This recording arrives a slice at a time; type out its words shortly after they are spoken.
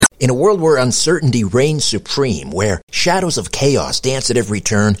In a world where uncertainty reigns supreme, where shadows of chaos dance at every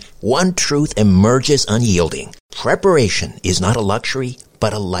turn, one truth emerges unyielding. Preparation is not a luxury,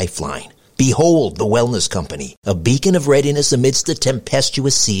 but a lifeline. Behold the Wellness Company, a beacon of readiness amidst the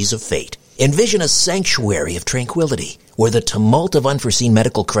tempestuous seas of fate. Envision a sanctuary of tranquility, where the tumult of unforeseen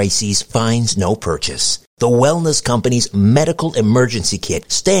medical crises finds no purchase. The Wellness Company's Medical Emergency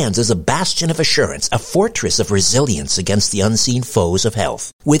Kit stands as a bastion of assurance, a fortress of resilience against the unseen foes of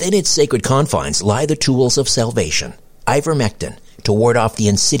health. Within its sacred confines lie the tools of salvation. Ivermectin, to ward off the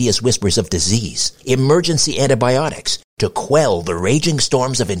insidious whispers of disease. Emergency antibiotics, to quell the raging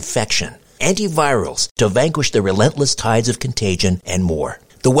storms of infection. Antivirals, to vanquish the relentless tides of contagion, and more.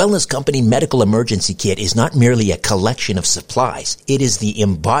 The Wellness Company Medical Emergency Kit is not merely a collection of supplies. It is the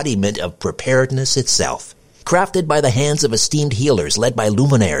embodiment of preparedness itself. Crafted by the hands of esteemed healers led by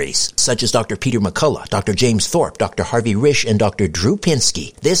luminaries such as Dr. Peter McCullough, Dr. James Thorpe, Dr. Harvey Risch, and Dr. Drew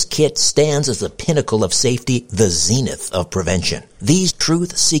Pinsky, this kit stands as the pinnacle of safety, the zenith of prevention. These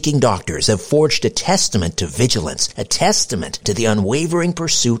truth-seeking doctors have forged a testament to vigilance, a testament to the unwavering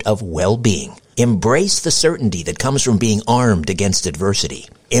pursuit of well-being. Embrace the certainty that comes from being armed against adversity.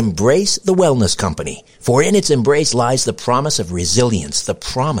 Embrace the Wellness Company, for in its embrace lies the promise of resilience, the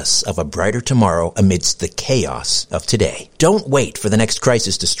promise of a brighter tomorrow amidst the chaos of today. Don't wait for the next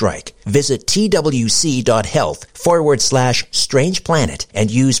crisis to strike. Visit twc.health/Strange Planet and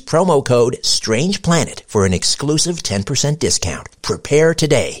use promo code Strange Planet for an exclusive 10% discount. Prepare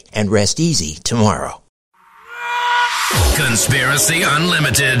today and rest easy tomorrow. Conspiracy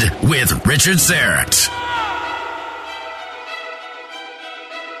Unlimited with Richard Serrett.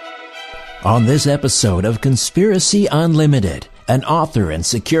 On this episode of Conspiracy Unlimited, an author and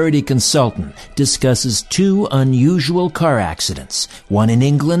security consultant discusses two unusual car accidents, one in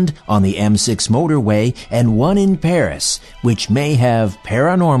England on the M6 motorway and one in Paris, which may have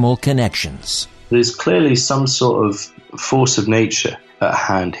paranormal connections. There's clearly some sort of force of nature at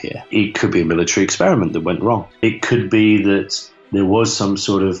hand here. It could be a military experiment that went wrong. It could be that there was some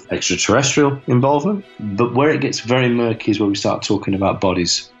sort of extraterrestrial involvement. But where it gets very murky is where we start talking about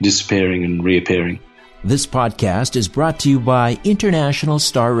bodies disappearing and reappearing. This podcast is brought to you by International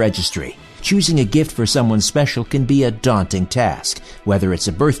Star Registry. Choosing a gift for someone special can be a daunting task. Whether it's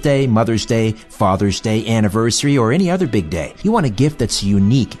a birthday, Mother's Day, Father's Day, anniversary, or any other big day, you want a gift that's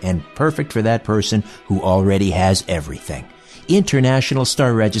unique and perfect for that person who already has everything. International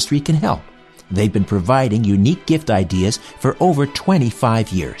Star Registry can help. They've been providing unique gift ideas for over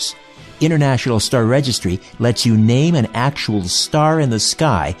 25 years. International Star Registry lets you name an actual star in the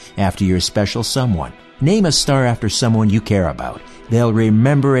sky after your special someone. Name a star after someone you care about. They'll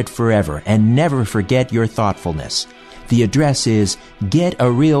remember it forever and never forget your thoughtfulness. The address is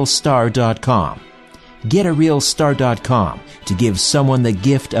getarealstar.com. Getarealstar.com to give someone the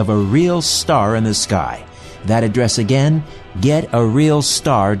gift of a real star in the sky. That address again,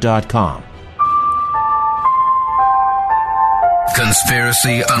 getarealstar.com.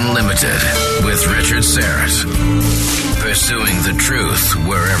 Conspiracy Unlimited with Richard Serrett. Pursuing the truth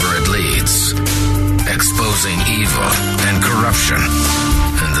wherever it leads. Exposing evil and corruption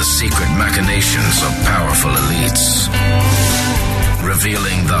and the secret machinations of powerful elites.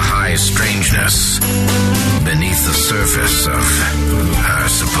 Revealing the high strangeness beneath the surface of our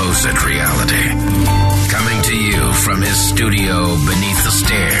supposed reality. Coming to you from his studio beneath the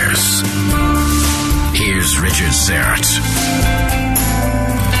stairs. Here's Richard Serrett.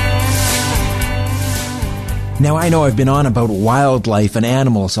 Now, I know I've been on about wildlife and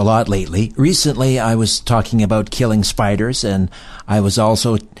animals a lot lately. Recently, I was talking about killing spiders, and I was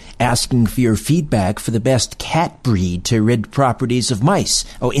also asking for your feedback for the best cat breed to rid properties of mice.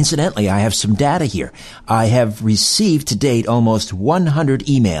 Oh, incidentally, I have some data here. I have received to date almost 100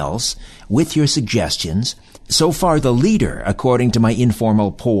 emails with your suggestions. So far, the leader, according to my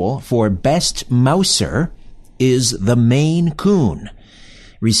informal poll, for best mouser is the Maine Coon,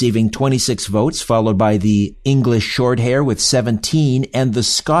 receiving 26 votes, followed by the English Shorthair with 17, and the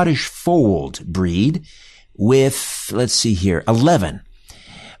Scottish Fold breed with, 11.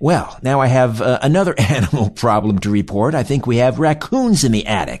 Well, now I have another animal problem to report. I think we have raccoons in the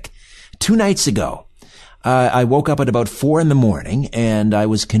attic. 2 nights ago, I woke up at about 4 a.m, and I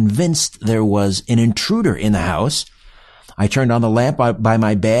was convinced there was an intruder in the house. I turned on the lamp by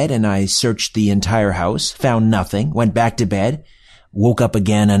my bed, and I searched the entire house, found nothing, went back to bed, woke up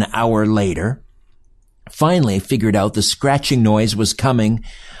again an hour later. Finally figured out the scratching noise was coming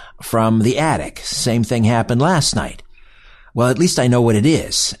from the attic. Same thing happened last night. Well, at least I know what it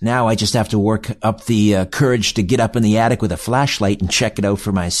is. Now I just have to work up the courage to get up in the attic with a flashlight and check it out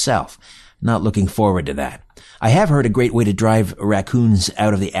for myself. Not looking forward to that. I have heard a great way to drive raccoons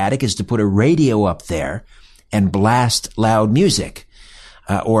out of the attic is to put a radio up there and blast loud music.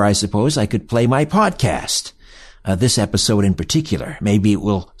 Or I suppose I could play my podcast. This episode in particular. Maybe it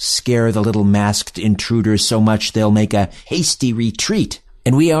will scare the little masked intruders so much they'll make a hasty retreat.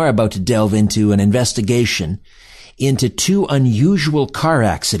 And we are about to delve into an investigation into two unusual car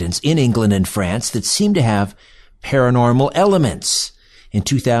accidents in England and France that seem to have paranormal elements. In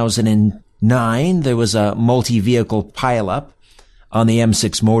 2009, there was a multi-vehicle pileup on the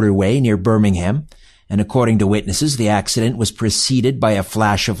M6 motorway near Birmingham. And according to witnesses, the accident was preceded by a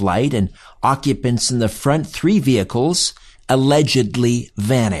flash of light and occupants in the front three vehicles allegedly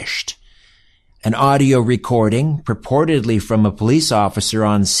vanished. An audio recording, purportedly from a police officer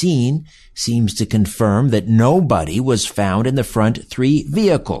on scene, seems to confirm that nobody was found in the front three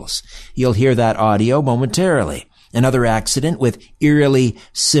vehicles. You'll hear that audio momentarily. Another accident with eerily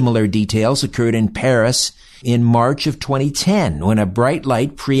similar details occurred in Paris in March of 2010 when a bright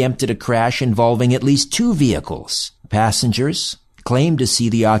light preempted a crash involving at least two vehicles. Passengers claimed to see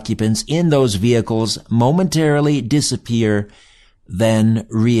the occupants in those vehicles momentarily disappear, then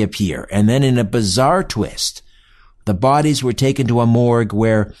reappear. And then in a bizarre twist, the bodies were taken to a morgue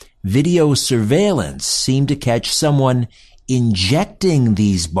where video surveillance seemed to catch someone injecting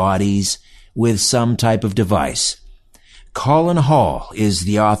these bodies with some type of device. Colin Hall is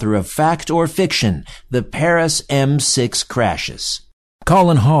the author of Fact or Fiction, The Paris M6 Crashes.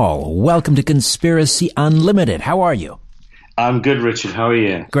 Colin Hall, welcome to Conspiracy Unlimited. How are you? I'm good, Richard. How are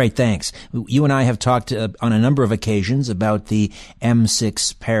you? Great, thanks. You and I have talked on a number of occasions about the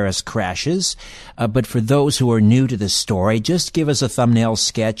M6 Paris crashes, but for those who are new to the story, just give us a thumbnail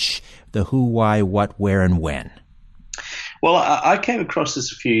sketch, the who, why, what, where, and when. Well, I came across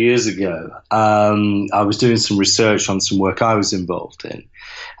this a few years ago. I was doing some research on some work I was involved in,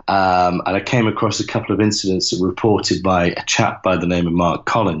 and I came across a couple of incidents that were reported by a chap by the name of Mark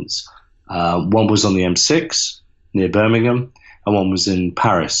Collins. One was on the M6 near Birmingham, and one was in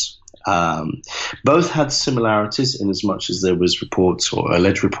Paris. Both had similarities in as much as there was reports or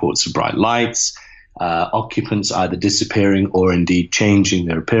alleged reports of bright lights, occupants either disappearing or indeed changing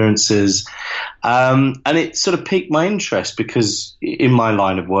their appearances. And it sort of piqued my interest because in my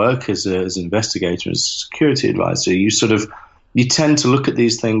line of work as an investigator, as a security advisor, you tend to look at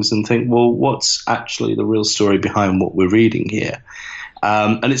these things and think, well, what's actually the real story behind what we're reading here?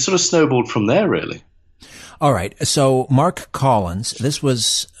 And it sort of snowballed from there, really. All right. So Mark Collins, this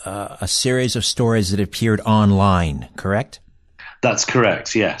was a series of stories that appeared online, correct? That's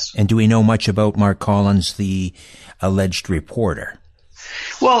correct, yes. And do we know much about Mark Collins, the alleged reporter?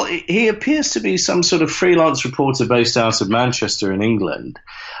 Well, he appears to be some sort of freelance reporter based out of Manchester in England.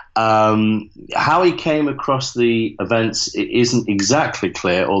 How he came across the events isn't exactly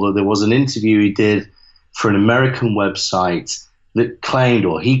clear, although there was an interview he did for an American website that claimed,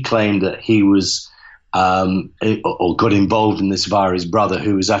 or he claimed that he was or got involved in this via his brother,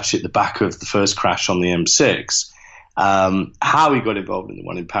 who was actually at the back of the first crash on the M6. How he got involved in the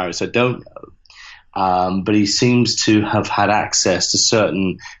one in Paris, I don't know. But he seems to have had access to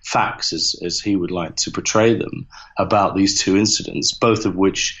certain facts, as he would like to portray them, about these two incidents, both of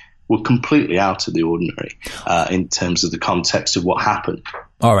which were completely out of the ordinary in terms of the context of what happened.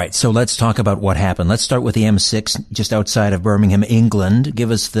 All right, so let's talk about what happened. Let's start with the M6 just outside of Birmingham, England. Give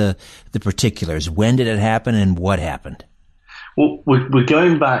us the particulars. When did it happen and what happened? Well, we're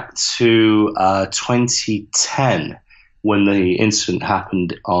going back to 2010 when the incident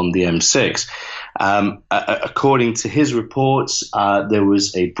happened on the M6. According to his reports, there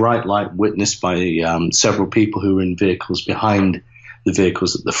was a bright light witnessed by several people who were in vehicles behind the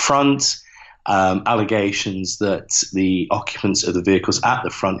vehicles at the front. Allegations that the occupants of the vehicles at the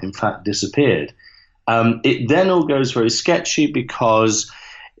front, in fact, disappeared. It then all goes very sketchy because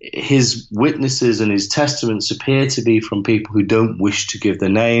his witnesses and his testaments appear to be from people who don't wish to give their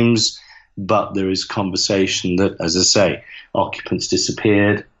names, but there is conversation that, as I say, occupants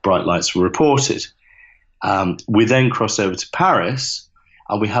disappeared, bright lights were reported. We then cross over to Paris,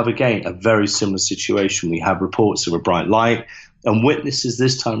 and we have, again, a very similar situation. We have reports of a bright light, and witnesses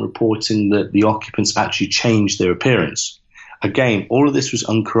this time reporting that the occupants actually changed their appearance. Again, all of this was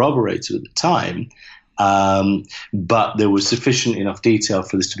uncorroborated at the time, but there was sufficient enough detail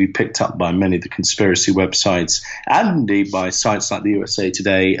for this to be picked up by many of the conspiracy websites and indeed by sites like the USA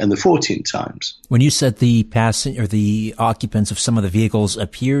Today and the 14 Times. When you said the occupants of some of the vehicles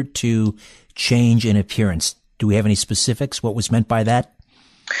appeared to change in appearance, do we have any specifics? What was meant by that?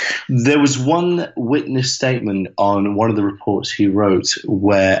 There was one witness statement on one of the reports he wrote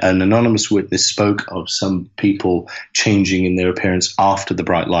where an anonymous witness spoke of some people changing in their appearance after the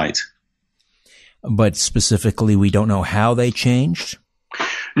bright light. But specifically, we don't know how they changed?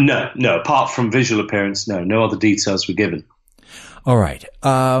 No. Apart from visual appearance, no other details were given. All right.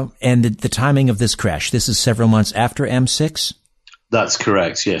 And the timing of this crash, this is several months after M6? That's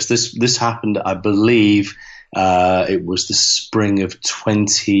correct, yes. This happened, I believe, it was the spring of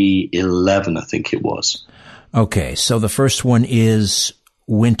 2011, I think it was. Okay, so the first one is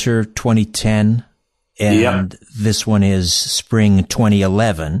winter 2010, and this one is spring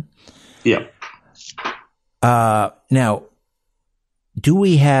 2011. Yeah. Now, do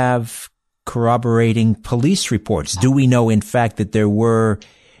we have corroborating police reports? Do we know, in fact, that there were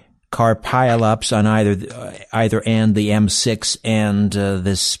car pileups on either end, the M6 and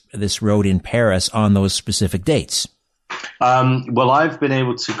this road in Paris on those specific dates? Well, I've been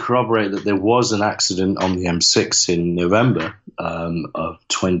able to corroborate that there was an accident on the M6 in November of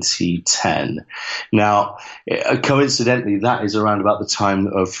 2010. Now, coincidentally, that is around about the time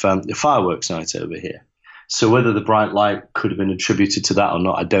of the fireworks night over here. So whether the bright light could have been attributed to that or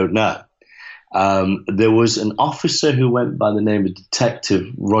not, I don't know. There was an officer who went by the name of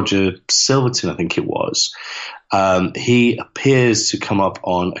Detective Roger Silverton, I think it was. He appears to come up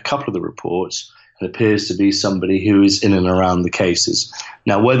on a couple of the reports and appears to be somebody who is in and around the cases.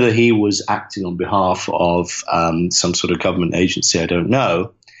 Now, whether he was acting on behalf of some sort of government agency, I don't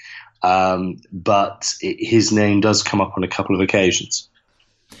know. But his name does come up on a couple of occasions.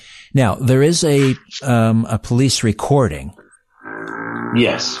 Now, there is a police recording.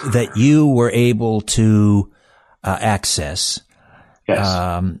 Yes. That you were able to access.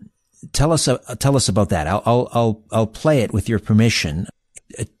 Yes. Tell us about that. I'll play it with your permission.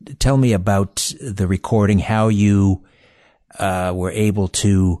 Tell me about the recording, how you were able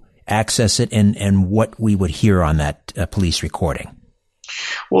to access it, and what we would hear on that police recording.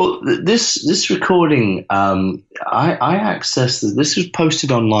 Well, this recording, I accessed. This was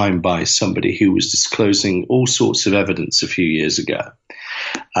posted online by somebody who was disclosing all sorts of evidence a few years ago.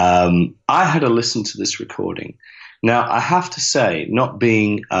 I had a listen to this recording. Now, I have to say, not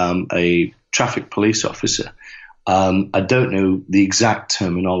being a traffic police officer, I don't know the exact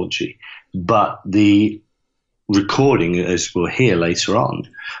terminology, but the recording, as we'll hear later on,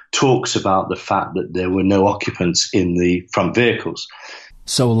 talks about the fact that there were no occupants in the front vehicles.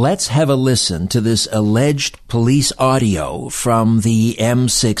 So let's have a listen to this alleged police audio from the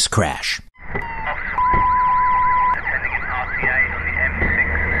M6 crash. Attending an RTA on the M6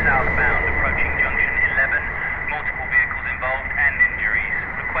 southbound approaching junction 11. Multiple vehicles involved and injuries.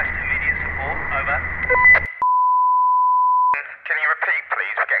 Request immediate support. Over. Can you repeat,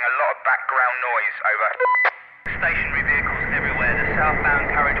 please? We're getting a lot of background noise. Over. Stationary vehicles everywhere. The southbound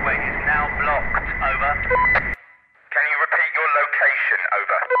carriageway is now blocked. Over. Can you repeat your location?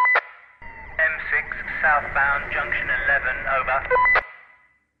 Over. M6 southbound junction 11. Over.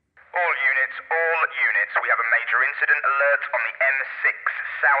 All units, we have a major incident alert on the M6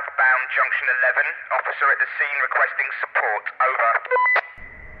 southbound junction 11. Officer at the scene requesting support. Over.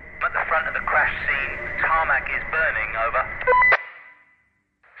 At the front of the crash scene, tarmac is burning. Over.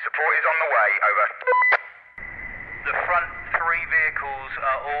 Support is on the way. Over. The front three vehicles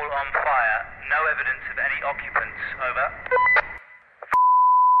are all on fire. No evidence of any occupants. Over.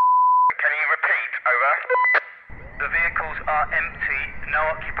 Can you repeat? Over. The vehicles are empty, no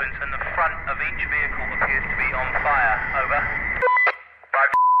occupants, and the front of each vehicle appears to be on fire. Over. By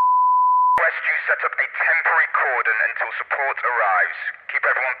request you set up a temporary cordon until support arrives. Keep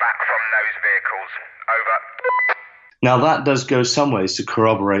everyone back from those vehicles. Over. Now, that does go some ways to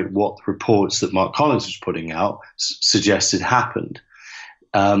corroborate what the reports that Mark Collins was putting out suggested happened.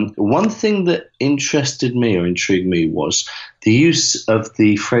 One thing that interested me or intrigued me was the use of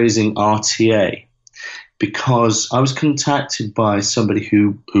the phrasing RTA, because I was contacted by somebody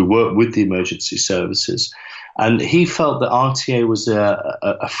who worked with the emergency services, and he felt that RTA was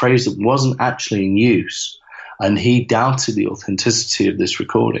a phrase that wasn't actually in use, and he doubted the authenticity of this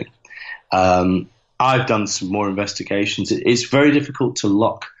recording. I've done some more investigations. It's very difficult to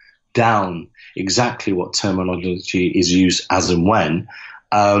lock down exactly what terminology is used as and when,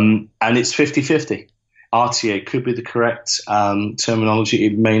 and it's 50-50. RTA could be the correct terminology.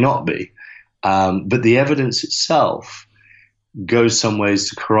 It may not be. But the evidence itself goes some ways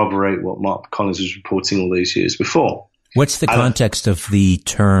to corroborate what Mark Collins was reporting all these years before. What's the context of the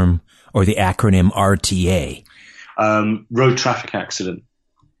term or the acronym RTA? Road traffic accident.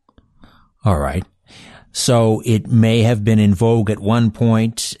 All right. So it may have been in vogue at one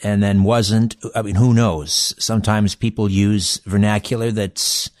point and then wasn't. I mean, who knows? Sometimes people use vernacular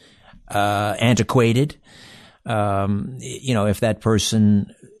that's antiquated. If that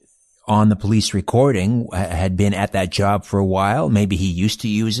person on the police recording had been at that job for a while. Maybe he used to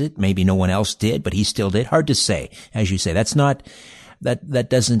use it. Maybe no one else did, but he still did. Hard to say. As you say, that's not, that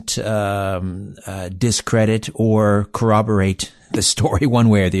doesn't, discredit or corroborate the story one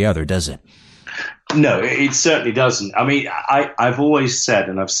way or the other, does it? No, it certainly doesn't. I mean, I've always said,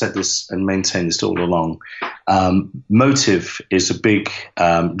 and I've said this and maintained this all along, motive is a big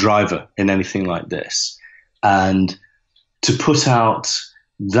driver in anything like this. And to put out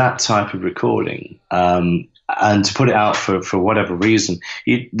that type of recording and to put it out for whatever reason,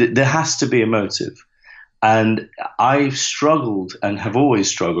 there has to be a motive. And I've struggled and have always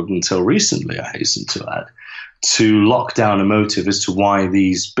struggled until recently, I hasten to add, to lock down a motive as to why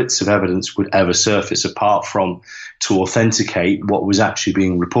these bits of evidence would ever surface, apart from to authenticate what was actually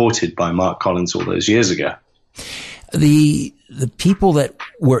being reported by Mark Collins all those years ago. The people that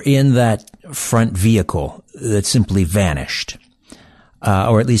were in that front vehicle that simply vanished,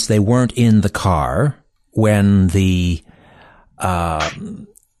 or at least they weren't in the car when the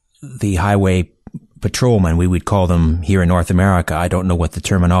highway patrolmen, we would call them here in North America. I don't know what the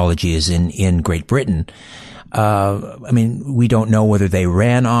terminology is in Great Britain. I mean, we don't know whether they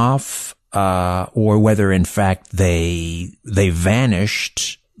ran off, or whether in fact they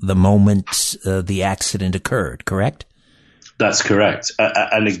vanished the moment the accident occurred, correct? That's correct.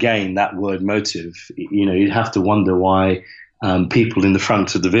 And again, that word motive, you'd have to wonder why people in the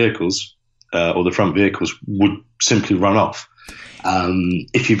front of the vehicles, or the front vehicles, would simply run off.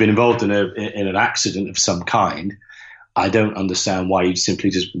 If you've been involved in an accident of some kind, I don't understand why you'd simply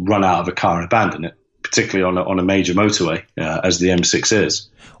just run out of a car and abandon it, particularly on a major motorway, as the M6 is.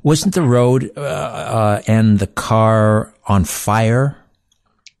 Wasn't the road and the car on fire?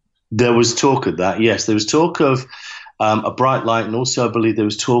 There was talk of that, yes. There was talk of a bright light, and also I believe there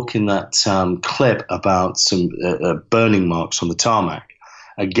was talk in that clip about some burning marks on the tarmac.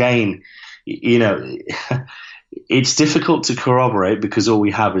 Again, it's difficult to corroborate because all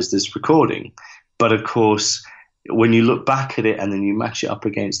we have is this recording. But of course, when you look back at it and then you match it up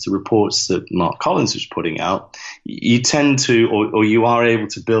against the reports that Mark Collins was putting out, you tend to, or you are able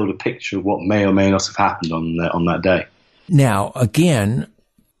to build a picture of what may or may not have happened on that day. Now, again,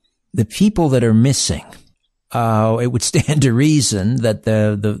 the people that are missing, it would stand to reason that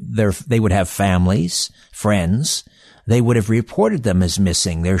they would have families, friends. They would have reported them as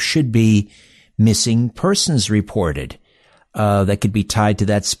missing. There should be missing persons reported that could be tied to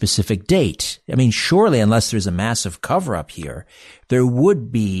that specific date. I mean, surely, unless there's a massive cover-up here, there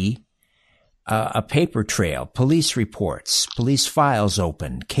would be a paper trail, police reports, police files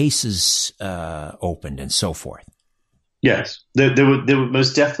opened, cases opened, and so forth. Yes, there would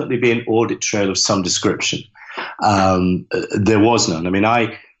most definitely be an audit trail of some description. There was none. I mean,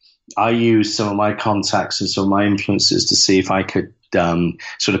 I used some of my contacts and some of my influences to see if I could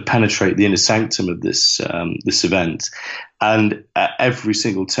sort of penetrate the inner sanctum of this event, and at every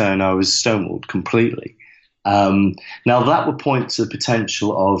single turn I was stonewalled completely. Now that would point to the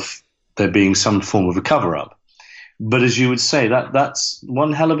potential of there being some form of a cover-up, but as you would say, that's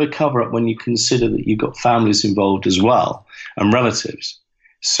one hell of a cover-up when you consider that you've got families involved as well and relatives.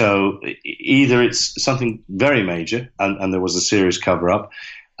 So either it's something very major and there was a serious cover-up,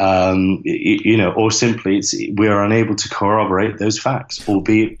 or simply we are unable to corroborate those facts,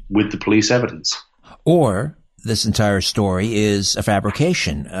 albeit with the police evidence. Or this entire story is a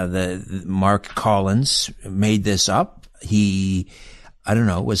fabrication. The Mark Collins made this up. He, I don't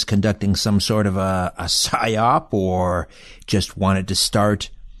know, was conducting some sort of a psyop or just wanted to start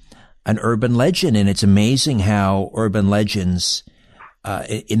an urban legend. And it's amazing how urban legends,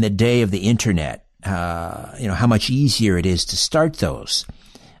 in the day of the internet, how much easier it is to start those.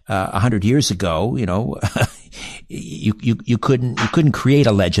 100 years ago, you couldn't create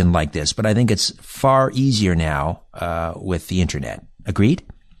a legend like this, but I think it's far easier now, with the internet. Agreed?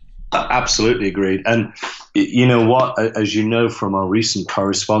 Absolutely agreed. And you know what, as you know from our recent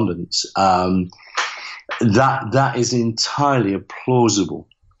correspondence, that is entirely a plausible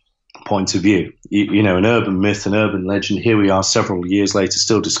point of view. An urban myth, an urban legend, here we are several years later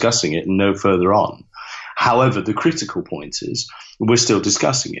still discussing it and no further on. However, the critical point is we're still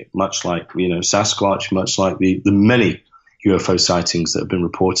discussing it, much like, Sasquatch, much like the many UFO sightings that have been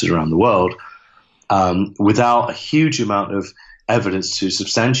reported around the world, without a huge amount of evidence to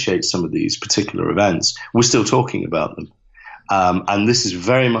substantiate some of these particular events. We're still talking about them. And this is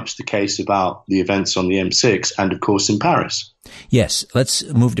very much the case about the events on the M6 and, of course, in Paris. Yes, let's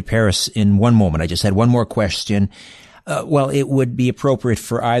move to Paris in one moment. I just had one more question. Well, it would be appropriate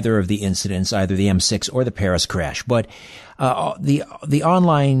for either of the incidents, either the M6 or the Paris crash. But The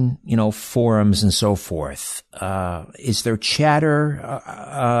online, forums and so forth. Is there chatter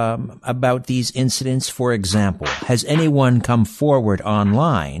about these incidents? For example, has anyone come forward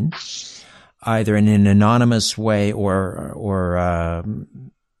online, either in an anonymous way or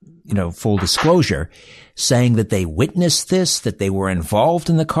full disclosure, saying that they witnessed this, that they were involved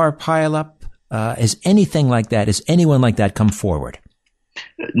in the car pileup? Has anything like that? Has anyone like that come forward?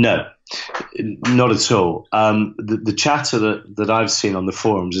 No, not at all. The chatter that I've seen on the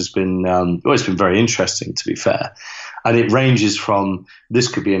forums has been, it's been very interesting, to be fair. And it ranges from, this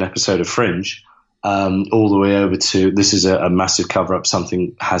could be an episode of Fringe, all the way over to, this is a massive cover-up,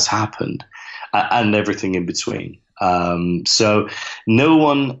 something has happened, and everything in between. So no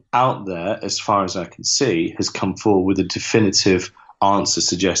one out there, as far as I can see, has come forward with a definitive answer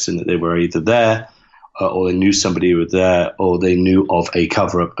suggesting that they were either there, or they knew somebody who was there, or they knew of a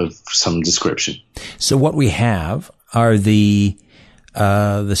cover-up of some description. So what we have are the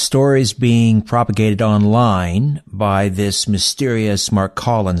stories being propagated online by this mysterious Mark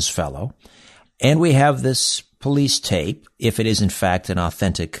Collins fellow, and we have this police tape, if it is in fact an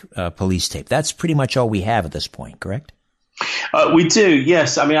authentic police tape. That's pretty much all we have at this point, correct? We do,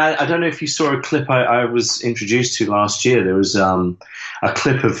 yes. I mean, I don't know if you saw a clip I was introduced to last year. There was a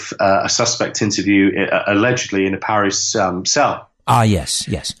clip of a suspect interview, allegedly in a Paris cell. Ah, yes.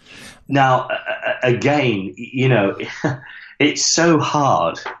 Now, again, it's so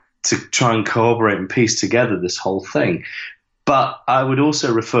hard to try and corroborate and piece together this whole thing. But I would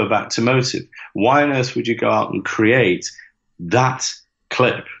also refer back to motive. Why on earth would you go out and create that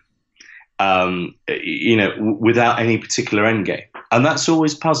clip? Without any particular end game. And that's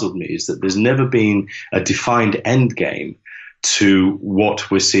always puzzled me, is that there's never been a defined end game to what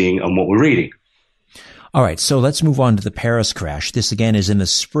we're seeing and what we're reading. All right, so let's move on to the Paris crash. This again is in the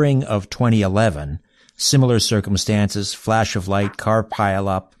spring of 2011. Similar circumstances, flash of light, car pile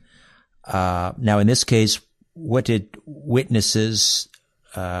up. Now, in this case, what did witnesses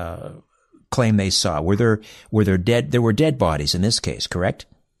claim they saw? Were there dead bodies in this case, correct?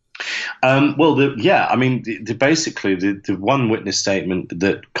 Basically, the one witness statement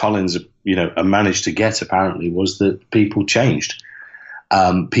that Collins, managed to get apparently was that people changed.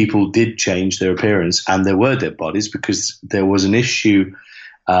 People did change their appearance, and there were dead bodies because there was an issue.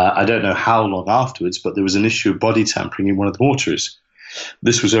 I don't know how long afterwards, but there was an issue of body tampering in one of the mortuaries.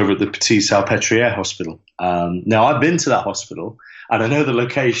 This was over at the Petit-Salpêtrière hospital. Now, I've been to that hospital, and I know the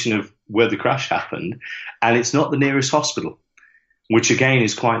location of where the crash happened, and it's not the nearest hospital, which again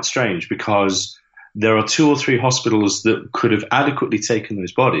is quite strange because there are 2 or 3 hospitals that could have adequately taken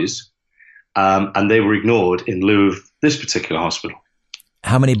those bodies, and they were ignored in lieu of this particular hospital.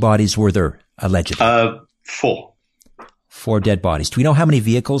 How many bodies were there, allegedly? 4. 4 dead bodies. Do we know how many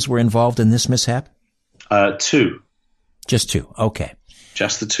vehicles were involved in this mishap? 2. Just 2. Okay.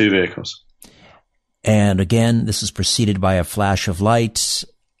 Just the 2 vehicles. And again, this is preceded by a flash of light,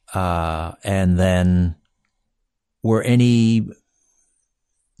 and then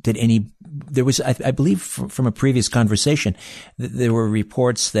there was, I believe from a previous conversation, there were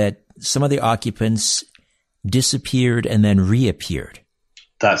reports that some of the occupants disappeared and then reappeared.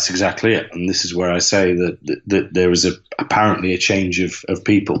 That's exactly it. And this is where I say that there was apparently a change of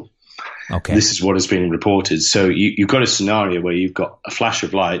people. Okay. This is what has been reported. So you've got a scenario where you've got a flash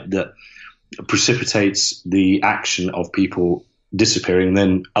of light that precipitates the action of people disappearing and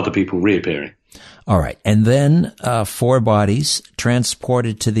then other people reappearing. All right. And then 4 bodies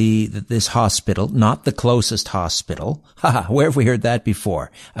transported to this hospital, not the closest hospital. Where have we heard that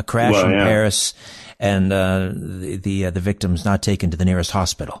before? A crash in Paris, and the victims not taken to the nearest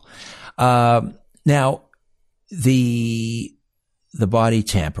hospital. Now, the body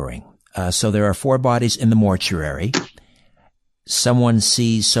tampering. So there are 4 bodies in the mortuary. Someone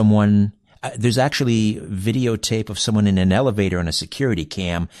sees someone. There's actually videotape of someone in an elevator on a security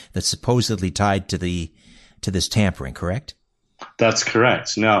cam that's supposedly tied to this tampering, correct? That's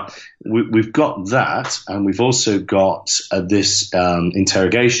correct. Now, we've got that, and we've also got this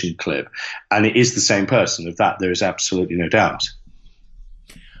interrogation clip, and it is the same person. Of that, there is absolutely no doubt.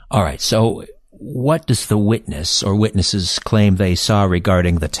 All right. So what does the witness or witnesses claim they saw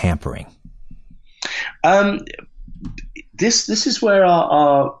regarding the tampering? This is where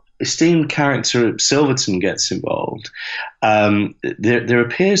our esteemed character Silverton gets involved. There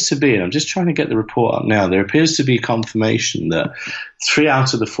appears to be, and I'm just trying to get the report up now, there appears to be confirmation that 3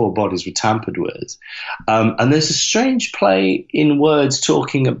 out of the 4 bodies were tampered with. And there's a strange play in words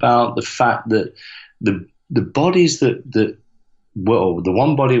talking about the fact that the bodies the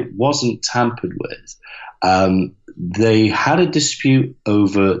one body wasn't tampered with, they had a dispute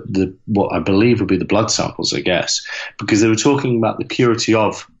over what I believe would be the blood samples, I guess, because they were talking about the purity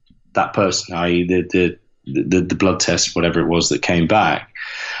of that person, i.e. the blood test, whatever it was that came back.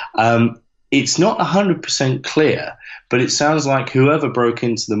 It's not 100% clear, but it sounds like whoever broke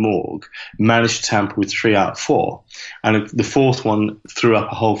into the morgue managed to tamper with 3 out of 4. And the fourth one threw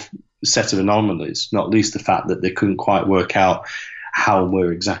up a whole set of anomalies, not least the fact that they couldn't quite work out how and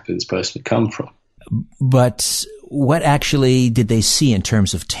where exactly this person had come from. But what actually did they see in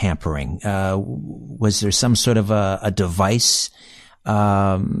terms of tampering? Was there some sort of a device?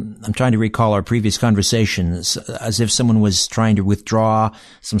 I'm trying to recall our previous conversations, as if someone was trying to withdraw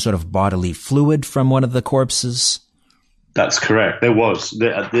some sort of bodily fluid from one of the corpses. That's correct. There was.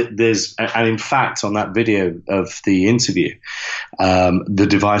 There's, and in fact, on that video of the interview, the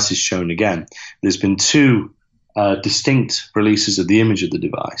device is shown again. There's been 2 distinct releases of the image of the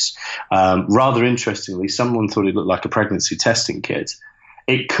device. Rather interestingly, someone thought it looked like a pregnancy testing kit.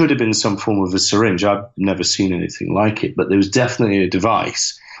 It could have been some form of a syringe. I've never seen anything like it, but there was definitely a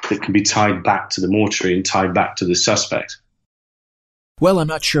device that can be tied back to the mortuary and tied back to the suspect. Well, I'm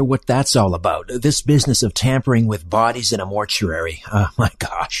not sure what that's all about. This business of tampering with bodies in a mortuary. Oh, my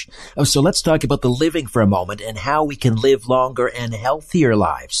gosh. So let's talk about the living for a moment and how we can live longer and healthier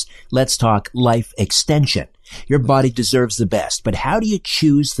lives. Let's talk life extension. Your body deserves the best, but how do you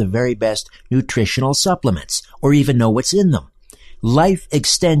choose the very best nutritional supplements or even know what's in them? Life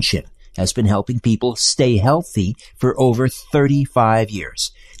extension has been helping people stay healthy for over 35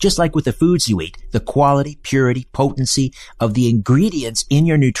 years. Just like with the foods you eat, the quality, purity, potency of the ingredients in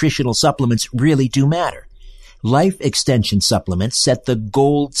your nutritional supplements really do matter. Life extension supplements set the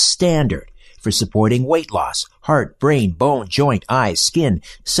gold standard for supporting weight loss, heart, brain, bone, joint, eyes, skin,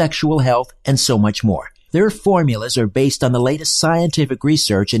 sexual health, and so much more. Their formulas are based on the latest scientific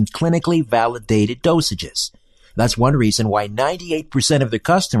research and clinically validated dosages. That's one reason why 98% of their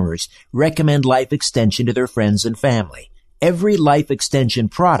customers recommend Life Extension to their friends and family. Every Life Extension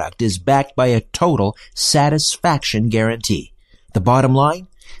product is backed by a total satisfaction guarantee. The bottom line?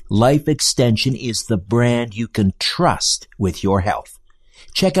 Life Extension is the brand you can trust with your health.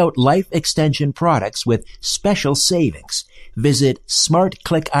 Check out Life Extension products with special savings. Visit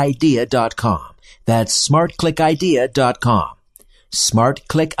smartclickidea.com. That's smartclickidea.com.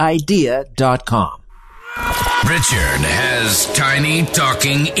 smartclickidea.com. Richard has tiny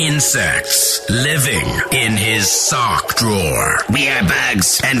talking insects living in his sock drawer. We are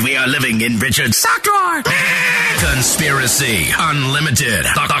bugs, and we are living in Richard's sock drawer. Conspiracy Unlimited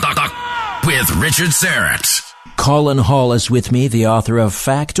with Richard Serrett. Colin Hall is with me, the author of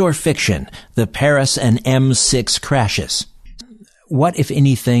Fact or Fiction, The Paris and M6 Crashes. What, if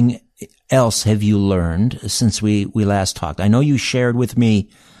anything, else have you learned since we last talked? I know you shared with me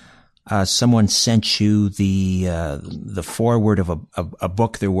someone sent you the foreword of a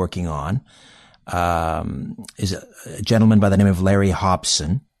book they're working on. Is a gentleman by the name of Larry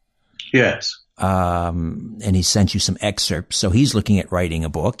Hobson. Yes. And he sent you some excerpts. So he's looking at writing a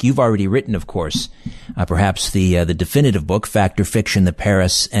book. You've already written, of course, perhaps the definitive book, Fact or Fiction, The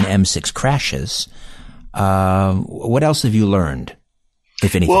Paris and M6 Crashes. What else have you learned,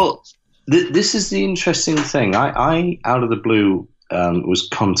 if anything? Well, this is the interesting thing. I out of the blue, was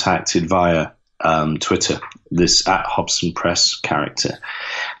contacted via Twitter, this at Hobson Press character.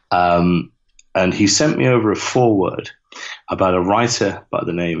 And he sent me over a foreword about a writer by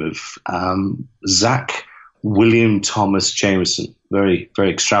the name of Zach William Thomas Jameson. Very,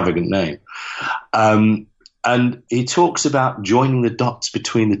 very extravagant name. And he talks about joining the dots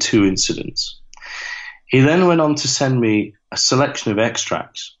between the 2 incidents. He then went on to send me a selection of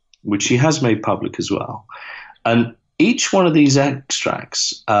extracts, which he has made public as well. And each one of these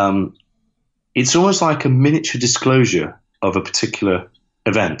extracts, it's almost like a miniature disclosure of a particular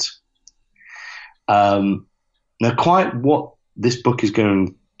event. Now, quite what this book is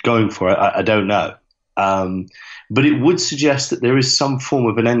going for, I don't know. But it would suggest that there is some form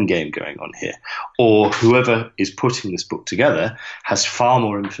of an end game going on here, or whoever is putting this book together has far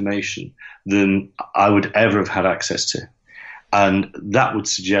more information than I would ever have had access to. And that would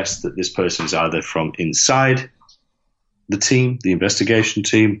suggest that this person is either from inside the team, the investigation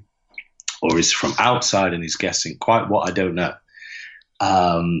team, or is from outside and is guessing. Quite what, I don't know.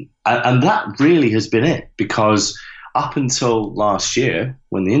 And that really has been it, because up until last year,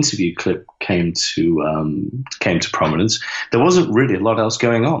 when the interview clip came to prominence, there wasn't really a lot else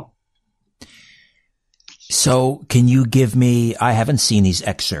going on. So can you give me, I haven't seen these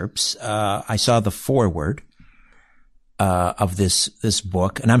excerpts. I saw the foreword of this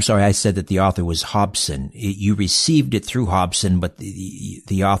book. And I'm sorry, I said that the author was Hobson. You received it through Hobson, but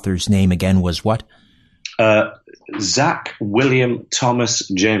the author's name again was what? Zach William Thomas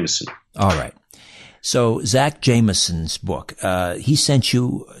Jameson. All right. So Zach Jameson's book, he sent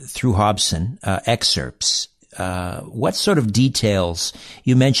you through Hobson excerpts. What sort of details?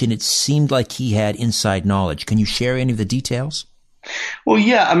 You mentioned it seemed like he had inside knowledge. Can you share any of the details? Well,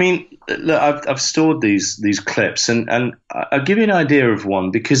 yeah. I mean, look, I've stored these clips, and I'll give you an idea of one,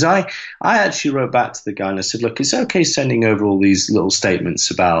 because I actually wrote back to the guy and I said, look, it's okay sending over all these little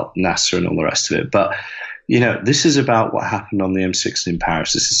statements about NASA and all the rest of it, but this is about what happened on the M6 in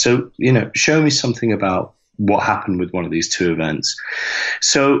Paris. So, show me something about what happened with one of these two events.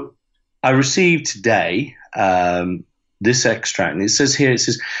 So I received today this extract, and it says,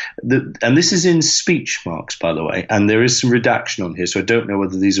 and this is in speech marks, by the way, and there is some redaction on here, so I don't know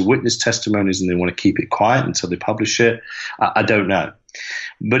whether these are witness testimonies and they want to keep it quiet until they publish it. I don't know.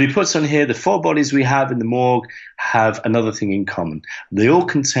 But he puts on here, the 4 bodies we have in the morgue have another thing in common. They all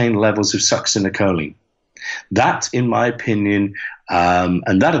contain levels of succinylcholine. That, in my opinion,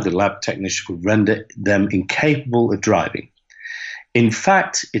 and that of the lab technician, would render them incapable of driving. In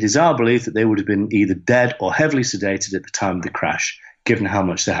fact, it is our belief that they would have been either dead or heavily sedated at the time of the crash, given how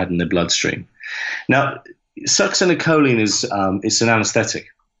much they had in their bloodstream. Now, succinylcholine is it's an anesthetic.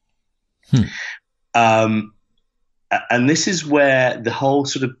 And this is where the whole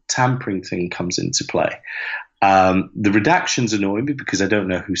sort of tampering thing comes into play. The redaction's annoying me because I don't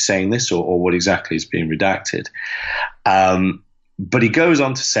know who's saying this or what exactly is being redacted. But he goes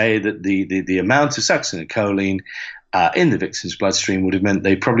on to say that the amount of succinylcholine in the victim's bloodstream would have meant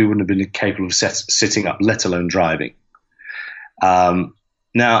they probably wouldn't have been capable of sitting up, let alone driving.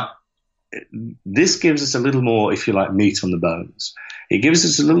 Now, this gives us a little more, if you like, meat on the bones. It gives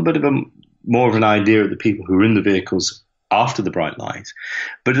us a little bit of more of an idea of the people who were in the vehicles after the bright light,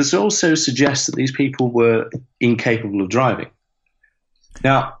 but it also suggests that these people were incapable of driving.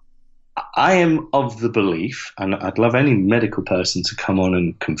 Now, I am of the belief, and I'd love any medical person to come on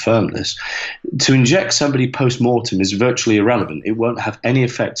and confirm this, to inject somebody post-mortem is virtually irrelevant. It won't have any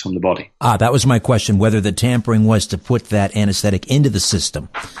effect on the body. That was my question, whether the tampering was to put that anesthetic into the system.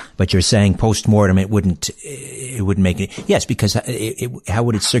 But you're saying post-mortem it wouldn't make it. Yes, because how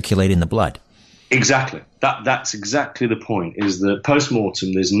would it circulate in the blood? Exactly. That's exactly the point, is that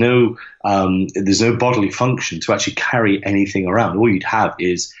post-mortem there's no bodily function to actually carry anything around. All you'd have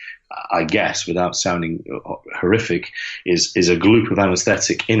is, I guess, without sounding horrific, is a gloop of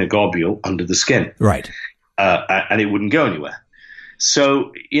anesthetic in a globule under the skin. Right. And it wouldn't go anywhere.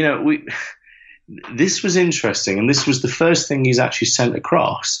 So, this was interesting, and this was the first thing he's actually sent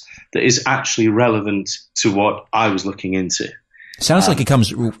across that is actually relevant to what I was looking into. Sounds like it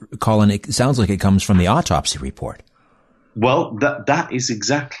comes, Colin, it sounds like it comes from the autopsy report. Well, that is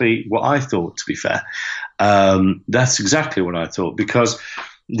exactly what I thought, to be fair. That's exactly what I thought, because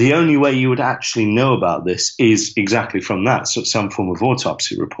the only way you would actually know about this is exactly from that, so some form of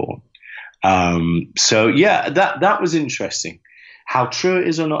autopsy report. So, yeah, that was interesting. How true it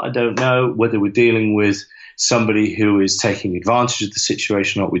is or not, I don't know. Whether we're dealing with somebody who is taking advantage of the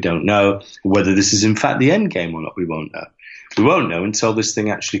situation or not, we don't know. Whether this is, in fact, the end game or not, we won't know. We won't know until this thing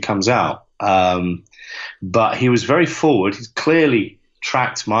actually comes out. But he was very forward. He clearly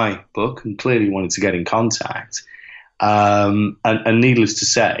tracked my book and clearly wanted to get in contact. And needless to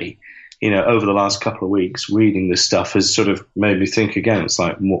say, over the last couple of weeks, reading this stuff has sort of made me think again. It's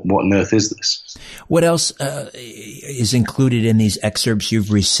like, what on earth is this? What else is included in these excerpts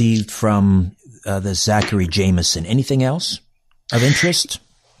you've received from the Zachary Jameson? Anything else of interest?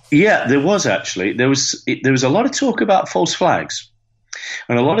 Yeah, there was actually. There was a lot of talk about false flags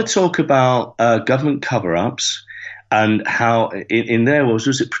and a lot of talk about government cover-ups and how in there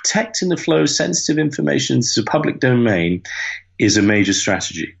was it protecting the flow of sensitive information to the public domain is a major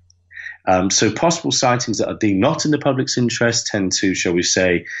strategy. So possible sightings that are deemed not in the public's interest tend to, shall we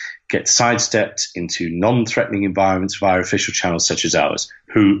say, get sidestepped into non-threatening environments via official channels such as ours.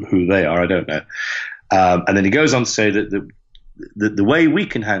 Who they are, I don't know. And then he goes on to say that the way we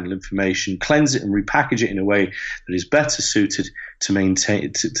can handle information, cleanse it and repackage it in a way that is better suited to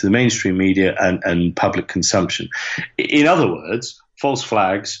maintain to the mainstream media and public consumption. In other words, false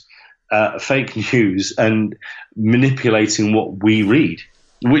flags, fake news, and manipulating what we read,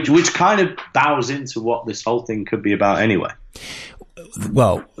 which kind of bows into what this whole thing could be about anyway.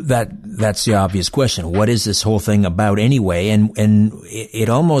 Well, that's the obvious question. What is this whole thing about anyway? And it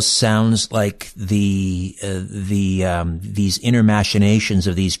almost sounds like these inner machinations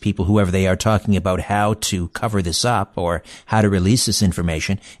of these people, whoever they are, talking about how to cover this up or how to release this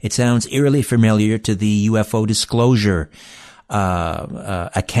information. It sounds eerily familiar to the UFO disclosure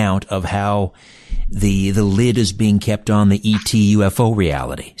account of how the lid is being kept on the ET UFO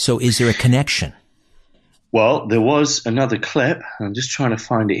reality. So is there a connection? Well, there was another clip. I'm just trying to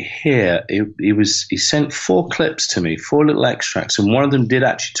find it here. He sent 4 clips to me, 4 little extracts, and one of them did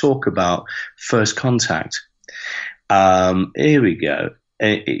actually talk about first contact. Here we go.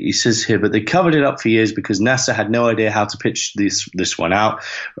 He says here, but they covered it up for years because NASA had no idea how to pitch this one out.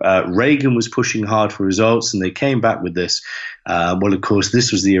 Reagan was pushing hard for results, and they came back with this. Well, of course,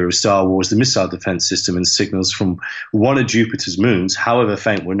 this was the era of Star Wars. The missile defense system and signals from one of Jupiter's moons, however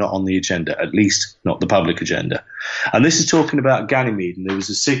faint, were not on the agenda, at least not the public agenda. And this is talking about Ganymede, and there was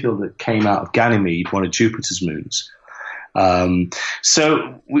a signal that came out of Ganymede, one of Jupiter's moons.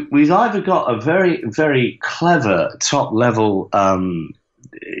 So we've either got a very, very clever top-level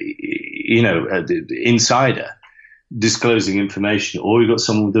insider disclosing information, or we've got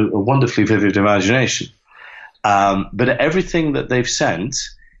someone with a wonderfully vivid imagination. But everything that they've sent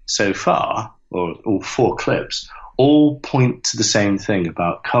so far, or all 4 clips, all point to the same thing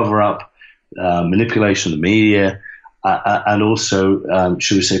about cover-up, manipulation of the media, and also,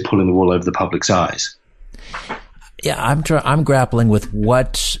 should we say, pulling the wool over the public's eyes. Yeah, I'm grappling with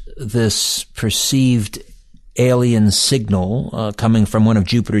what this perceived alien signal coming from one of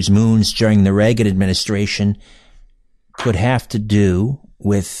Jupiter's moons during the Reagan administration could have to do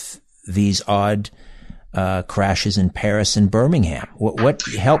with these odd crashes in Paris and Birmingham. What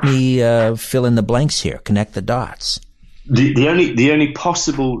help me fill in the blanks here, connect the dots. The only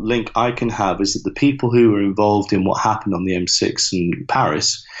possible link I can have is that the people who were involved in what happened on the M6 in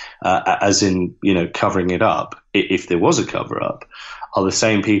Paris, as in, covering it up, if there was a cover up, are the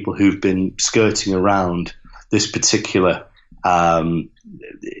same people who've been skirting around this particular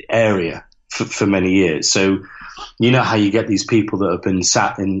area for many years. So, you know how you get these people that have been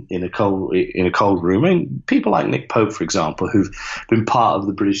sat in a cold room. I mean, people like Nick Pope, for example, who've been part of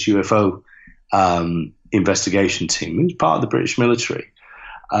the British UFO investigation team. He was part of the British military.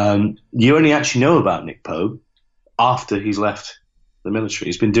 You only actually know about Nick Pope after he's left the military.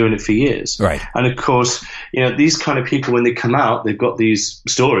 He's been doing it for years. Right. And of course, these kind of people, when they come out, they've got these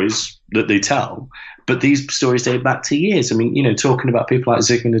stories that they tell, but these stories date back to years. I mean, talking about people like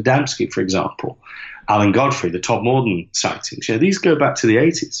Zygmunt Adamski, for example, Alan Godfrey, the Todd Morden sightings, these go back to the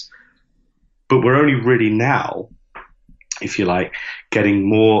 80s. But we're only really now, if you like, getting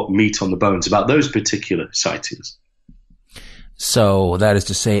more meat on the bones about those particular sightings. So that is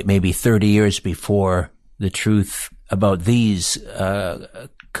to say, it may be 30 years before the truth about these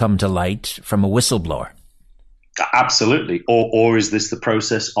come to light from a whistleblower. Absolutely. Or is this the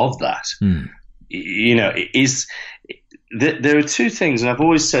process of that? There are 2 things, and I've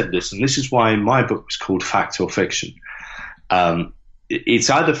always said this, and this is why my book was called Fact or Fiction. It's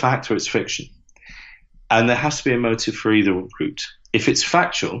either fact or it's fiction. And there has to be a motive for either route. If it's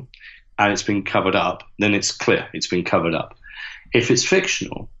factual and it's been covered up, then it's clear it's been covered up. If it's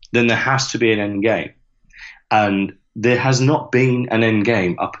fictional, then there has to be an end game. And there has not been an end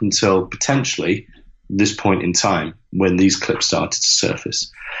game up until potentially this point in time when these clips started to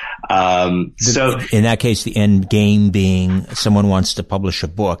surface. So in that case, the end game being someone wants to publish a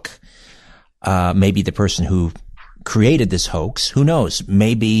book, maybe the person who created this hoax, who knows?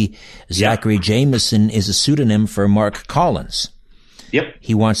 Maybe Zachary Jameson is a pseudonym for Mark Collins. Yep.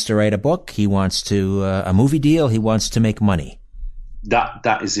 He wants to write a book. He wants to a movie deal. He wants to make money.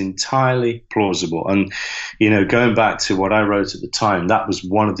 That is entirely plausible. And, going back to what I wrote at the time, that was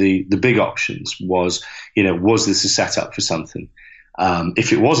one of the big options was this a setup for something?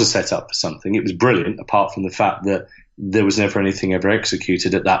 If it was a setup for something, it was brilliant, apart from the fact that there was never anything ever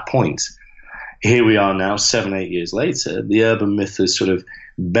executed at that point. Here we are now, 7-8 years later. The urban myth has sort of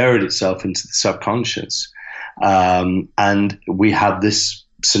buried itself into the subconscious. And we have this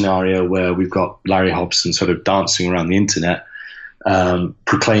scenario where we've got Larry Hobson sort of dancing around the internet,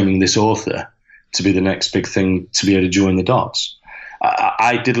 proclaiming this author to be the next big thing to be able to join the dots.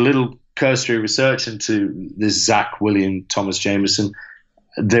 I did a little cursory research into this Zach William Thomas Jameson.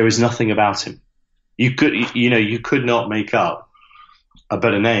 There is nothing about him. You could not make up a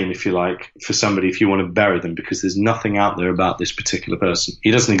better name, if you like, for somebody if you want to bury them, because there's nothing out there about this particular person.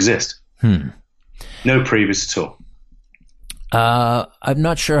 He doesn't exist. No previous at all. I'm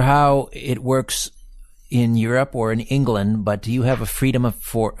not sure how it works in Europe or in England, but do you have a Freedom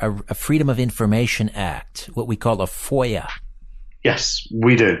of Information Act, what we call a FOIA? Yes,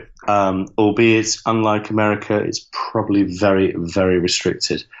 we do. Albeit, unlike America, it's probably very, very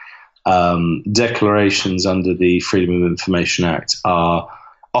restricted. Declarations under the Freedom of Information Act are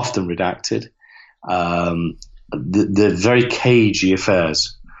often redacted. They're very cagey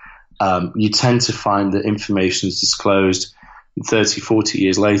affairs. You tend to find that information is disclosed 30, 40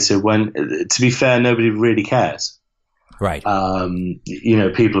 years later when, to be fair, nobody really cares. Right.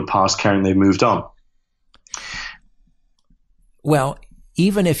 People have passed caring, they've moved on. Well,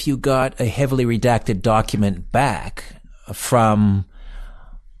 even if you got a heavily redacted document back from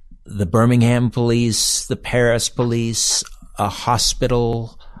the Birmingham police, the Paris police, a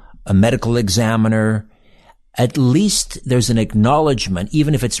hospital, a medical examiner, at least there's an acknowledgement,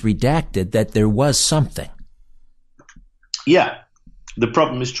 even if it's redacted, that there was something. Yeah. The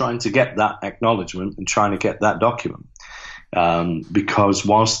problem is trying to get that acknowledgement and trying to get that document. Because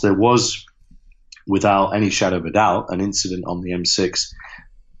whilst there was, without any shadow of a doubt, an incident on the M6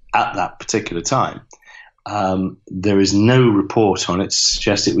 at that particular time, there is no report on it to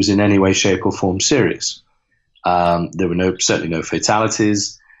suggest it was in any way, shape or form serious. There were certainly no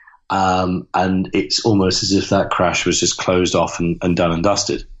fatalities. And it's almost as if that crash was just closed off and done and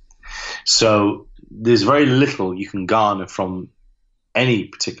dusted. So there's very little you can garner from any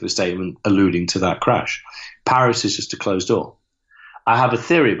particular statement alluding to that crash. Paris is just a closed door. I have a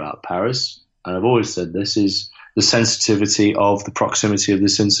theory about Paris, and I've always said this, is the sensitivity of the proximity of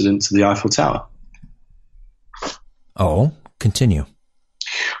this incident to the Eiffel Tower. Oh, continue.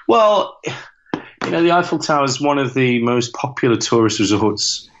 Well, the Eiffel Tower is one of the most popular tourist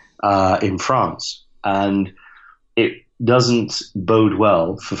resorts in France, and it doesn't bode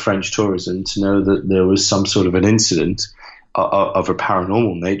well for French tourism to know that there was some sort of an incident of a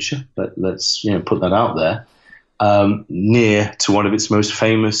paranormal nature, but let's put that out there, near to one of its most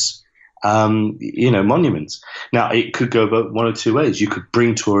famous monuments. Now, it could go about one or two ways. You could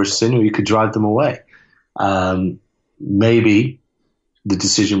bring tourists in, or you could drive them away. Maybe the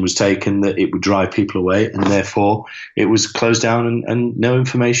decision was taken that it would drive people away, and therefore it was closed down and no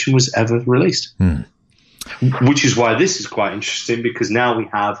information was ever released. Which is why this is quite interesting, because now we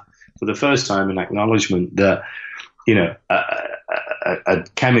have, for the first time, an acknowledgement that, a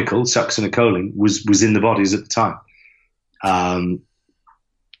chemical, succinylcholine, was in the bodies at the time.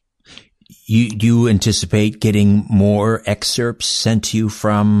 You anticipate getting more excerpts sent to you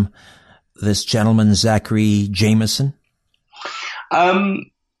from this gentleman, Zachary Jameson?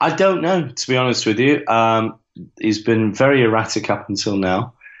 I don't know, to be honest with you. He's been very erratic up until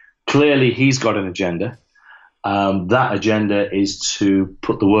now. Clearly, he's got an agenda. That agenda is to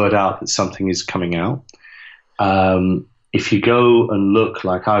put the word out that something is coming out. If you go and look,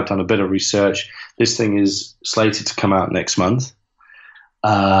 like I've done a bit of research, this thing is slated to come out next month.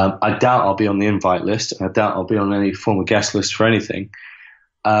 I doubt I'll be on the invite list. I doubt I'll be on any form of guest list for anything.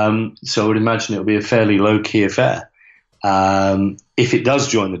 So I would imagine it'll be a fairly low-key affair. If it does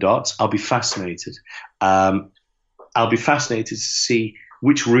join the dots, I'll be fascinated. I'll be fascinated to see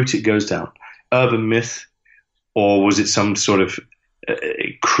which route it goes down. Urban myth, or was it some sort of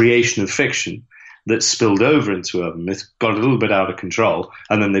creation of fiction that spilled over into urban myth, got a little bit out of control,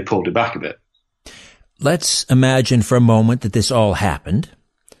 and then they pulled it back a bit? Let's imagine for a moment that this all happened.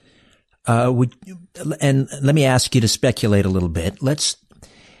 And let me ask you to speculate a little bit. Let's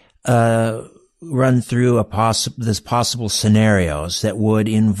run through this possible scenarios that would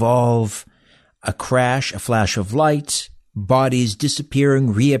involve a crash, a flash of light, bodies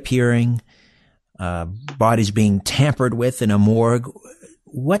disappearing, reappearing, bodies being tampered with in a morgue.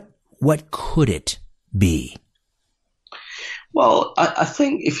 What could it be? Well, I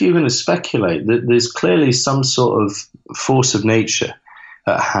think if you're going to speculate, that there's clearly some sort of force of nature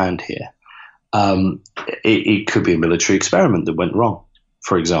at hand here. It could be a military experiment that went wrong,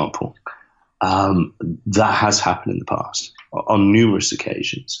 for example. That has happened in the past on numerous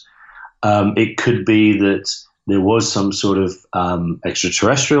occasions. It could be that there was some sort of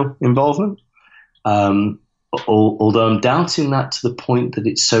extraterrestrial involvement, although I'm doubting that to the point that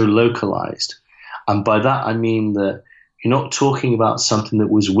it's so localized. And by that I mean that you're not talking about something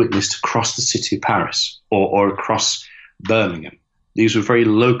that was witnessed across the city of Paris or across Birmingham. These were very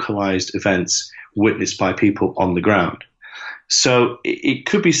localized events witnessed by people on the ground. So it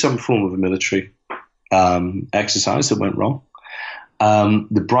could be some form of a military exercise that went wrong.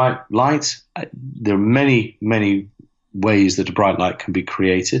 The bright light, there are many, many ways that a bright light can be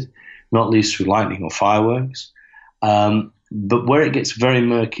created, not least through lightning or fireworks. But where it gets very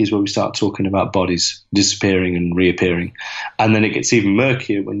murky is where we start talking about bodies disappearing and reappearing. And then it gets even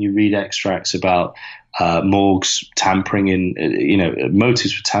murkier when you read extracts about morgues tampering in,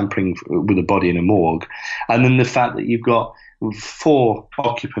 motives for tampering with a body in a morgue. And then the fact that you've got 4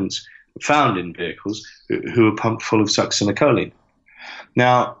 occupants found in vehicles who are pumped full of succinylcholine.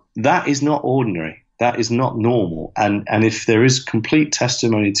 Now, that is not ordinary. That is not normal. And if there is complete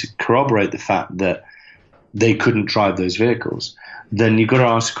testimony to corroborate the fact that they couldn't drive those vehicles, then you've got to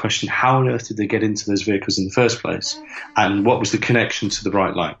ask the question, how on earth did they get into those vehicles in the first place? And what was the connection to the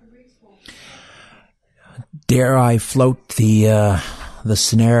bright light? Dare I float the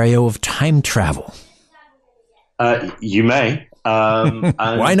scenario of time travel? You may. And,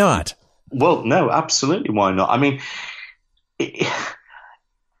 why not? Well, no, absolutely. Why not? I mean,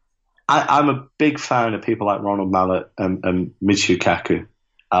 I'm a big fan of people like Ronald Mallett and Michio Kaku.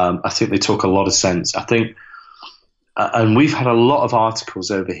 I think they talk a lot of sense. I think, and we've had a lot of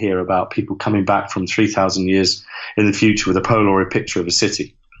articles over here about people coming back from 3,000 years in the future with a Polaroid picture of a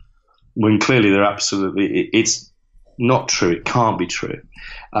city, when clearly it's not true. It can't be true.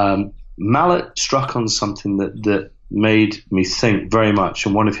 Mallett struck on something that made me think very much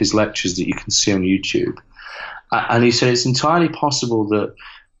in one of his lectures that you can see on YouTube. And he said it's entirely possible that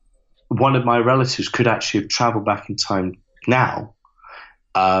one of my relatives could actually have traveled back in time now,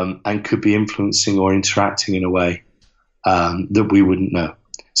 and could be influencing or interacting in a way that we wouldn't know,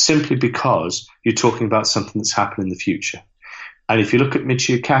 simply because you're talking about something that's happened in the future. And if you look at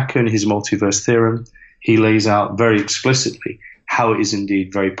Michio Kaku and his multiverse theorem, he lays out very explicitly how it is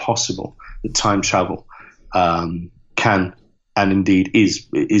indeed very possible that time travel can and indeed is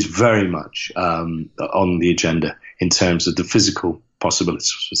very much on the agenda in terms of the physical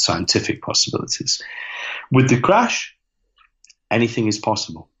possibilities, scientific possibilities. With the crash, anything is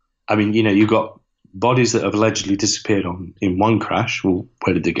possible. I mean, you've got bodies that have allegedly disappeared in one crash. Well,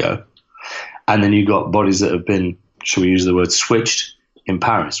 where did they go? And then you've got bodies that have been, shall we use the word, switched in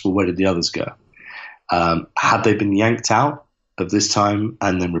Paris. Well, where did the others go? Had they been yanked out of this time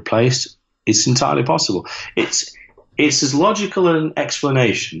and then replaced? It's entirely possible. It's as logical an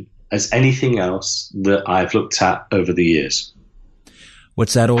explanation as anything else that I've looked at over the years.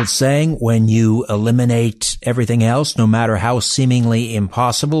 What's that old saying? When you eliminate everything else, no matter how seemingly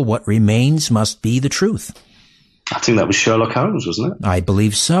impossible, what remains must be the truth. I think that was Sherlock Holmes, wasn't it? I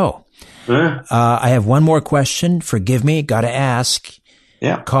believe so. Yeah. I have one more question. Forgive me. Got to ask.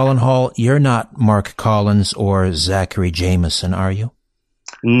 Yeah. Colin Hall, you're not Mark Collins or Zachary Jameson, are you?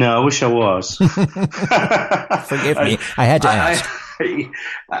 No, I wish I was. Forgive me. I had to ask.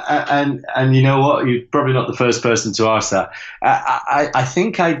 And you know what? You're probably not the first person to ask that. I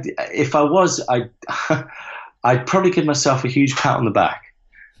think if I was, I'd probably give myself a huge pat on the back.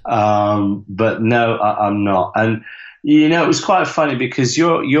 But no, I'm not. And it was quite funny because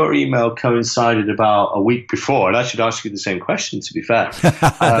your email coincided about a week before, and I should ask you the same question, to be fair.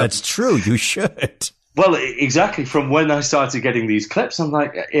 That's true. You should. Well, exactly. From when I started getting these clips, I'm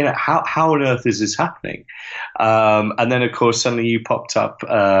like, how on earth is this happening? And then, of course, suddenly you popped up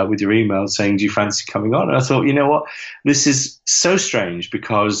with your email saying, do you fancy coming on? And I thought, you know what? This is so strange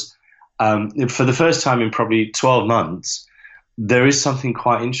because for the first time in probably 12 months, there is something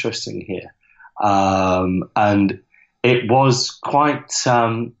quite interesting here. And it was quite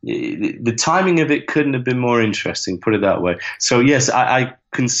the timing of it couldn't have been more interesting, put it that way. So, yes, I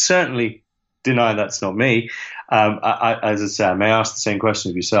can certainly deny that's not me. As I say, I may ask the same question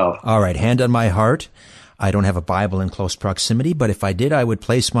of yourself. All right, hand on my heart. I don't have a Bible in close proximity, but if I did, I would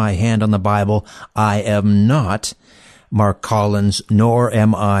place my hand on the Bible. I am not Mark Collins, nor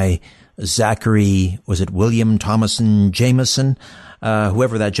am I Zachary, was it William Thomason Jameson?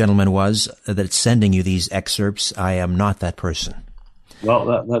 Whoever that gentleman was that's sending you these excerpts, I am not that person.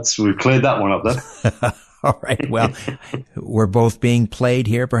 Well, we've cleared that one up then. All right. Well, we're both being played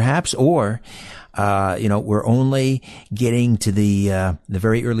here, perhaps, or, we're only getting to the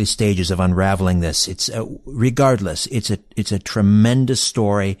very early stages of unraveling this. It's, regardless, it's a tremendous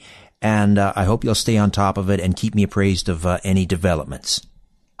story, and I hope you'll stay on top of it and keep me appraised of any developments.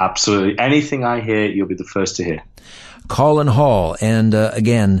 Absolutely. Anything I hear, you'll be the first to hear. Colin Hall, and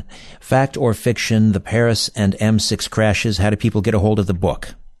again, fact or fiction, the Paris and M6 crashes. How do people get a hold of the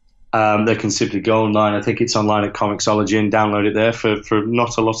book? They can simply go online. I think it's online at Comixology and download it there for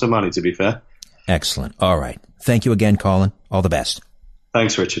not a lot of money, to be fair. Excellent. All right. Thank you again, Colin. All the best.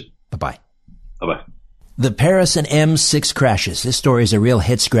 Thanks, Richard. Bye-bye. Bye-bye. The Paris and M6 crashes. This story is a real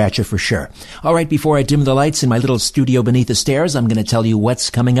head-scratcher for sure. All right, before I dim the lights in my little studio beneath the stairs, I'm going to tell you what's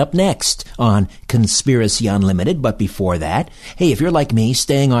coming up next on Conspiracy Unlimited. But before that, hey, if you're like me,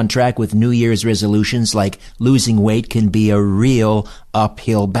 staying on track with New Year's resolutions like losing weight can be a real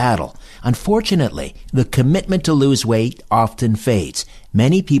uphill battle. Unfortunately, the commitment to lose weight often fades.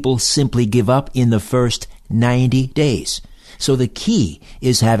 Many people simply give up in the first 90 days. So the key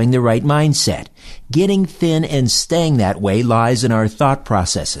is having the right mindset. Getting thin and staying that way lies in our thought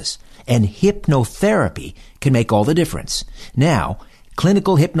processes. And hypnotherapy can make all the difference. Now,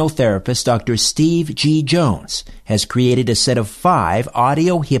 clinical hypnotherapist Dr. Steve G. Jones has created a set of 5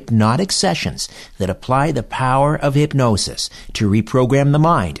 audio hypnotic sessions that apply the power of hypnosis to reprogram the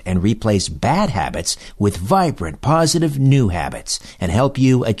mind and replace bad habits with vibrant, positive new habits and help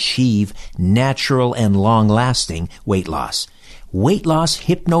you achieve natural and long-lasting weight loss. weight loss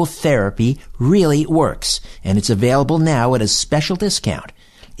hypnotherapy really works, and it's available now at a special discount.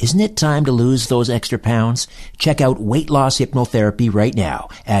 Isn't it time to lose those extra pounds? Check out weight loss hypnotherapy right now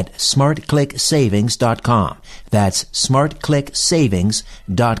at smartclicksavings.com. That's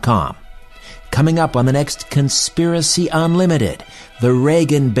smartclicksavings.com. Coming up on the next Conspiracy Unlimited, the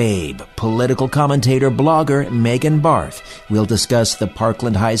Reagan Babe, political commentator, blogger Megan Barth will discuss the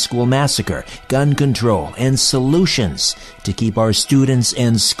Parkland High School massacre, gun control, and solutions to keep our students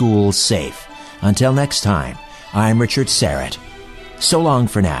and schools safe. Until next time, I'm Richard Serrett. So long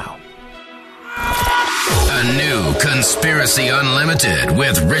for now. A new Conspiracy Unlimited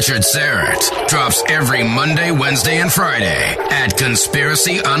with Richard Serrett drops every Monday, Wednesday, and Friday at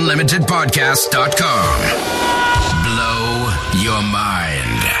conspiracyunlimitedpodcast.com. Blow your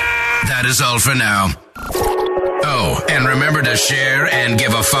mind. That is all for now. Oh, and remember to share and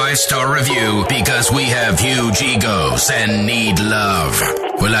give a 5-star review because we have huge egos and need love.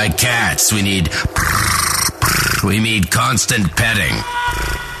 We're like cats. We need constant petting.